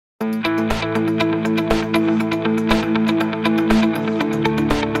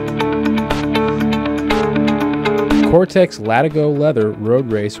Cortech's Latigo leather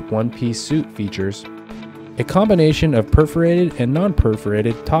road race one-piece suit features a combination of perforated and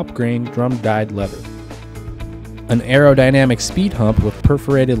non-perforated top-grain drum-dyed leather, an aerodynamic speed hump with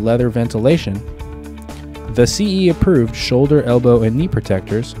perforated leather ventilation, the CE-approved shoulder, elbow, and knee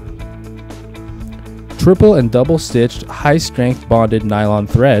protectors, triple and double-stitched high-strength bonded nylon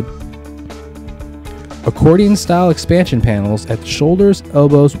thread, accordion-style expansion panels at shoulders,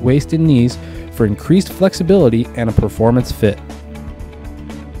 elbows, waist, and knees for increased flexibility and a performance fit.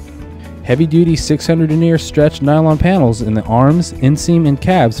 Heavy-duty 600 denier stretch nylon panels in the arms, inseam, and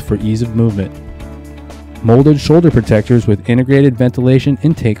calves for ease of movement. Molded shoulder protectors with integrated ventilation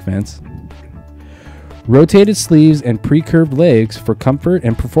intake vents. Rotated sleeves and pre-curved legs for comfort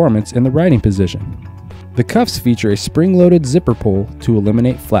and performance in the riding position. The cuffs feature a spring-loaded zipper pull to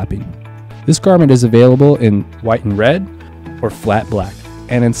eliminate flapping. This garment is available in white and red or flat black,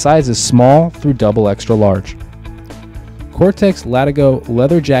 and in sizes small through double extra large. Cortech's Latigo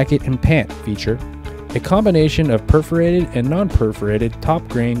leather jacket and pant feature a combination of perforated and non-perforated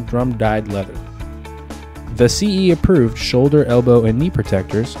top-grain drum-dyed leather, the CE-approved shoulder, elbow, and knee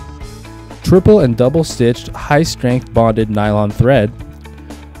protectors, triple and double-stitched high-strength bonded nylon thread,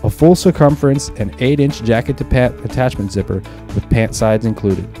 a full circumference and 8-inch jacket-to-pant attachment zipper with pant sides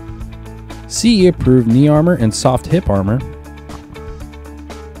included, CE-approved knee armor and soft hip armor.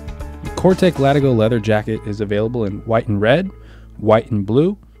 Cortech Latigo leather jacket is available in white and red, white and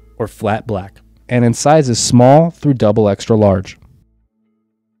blue, or flat black, and in sizes small through double extra large.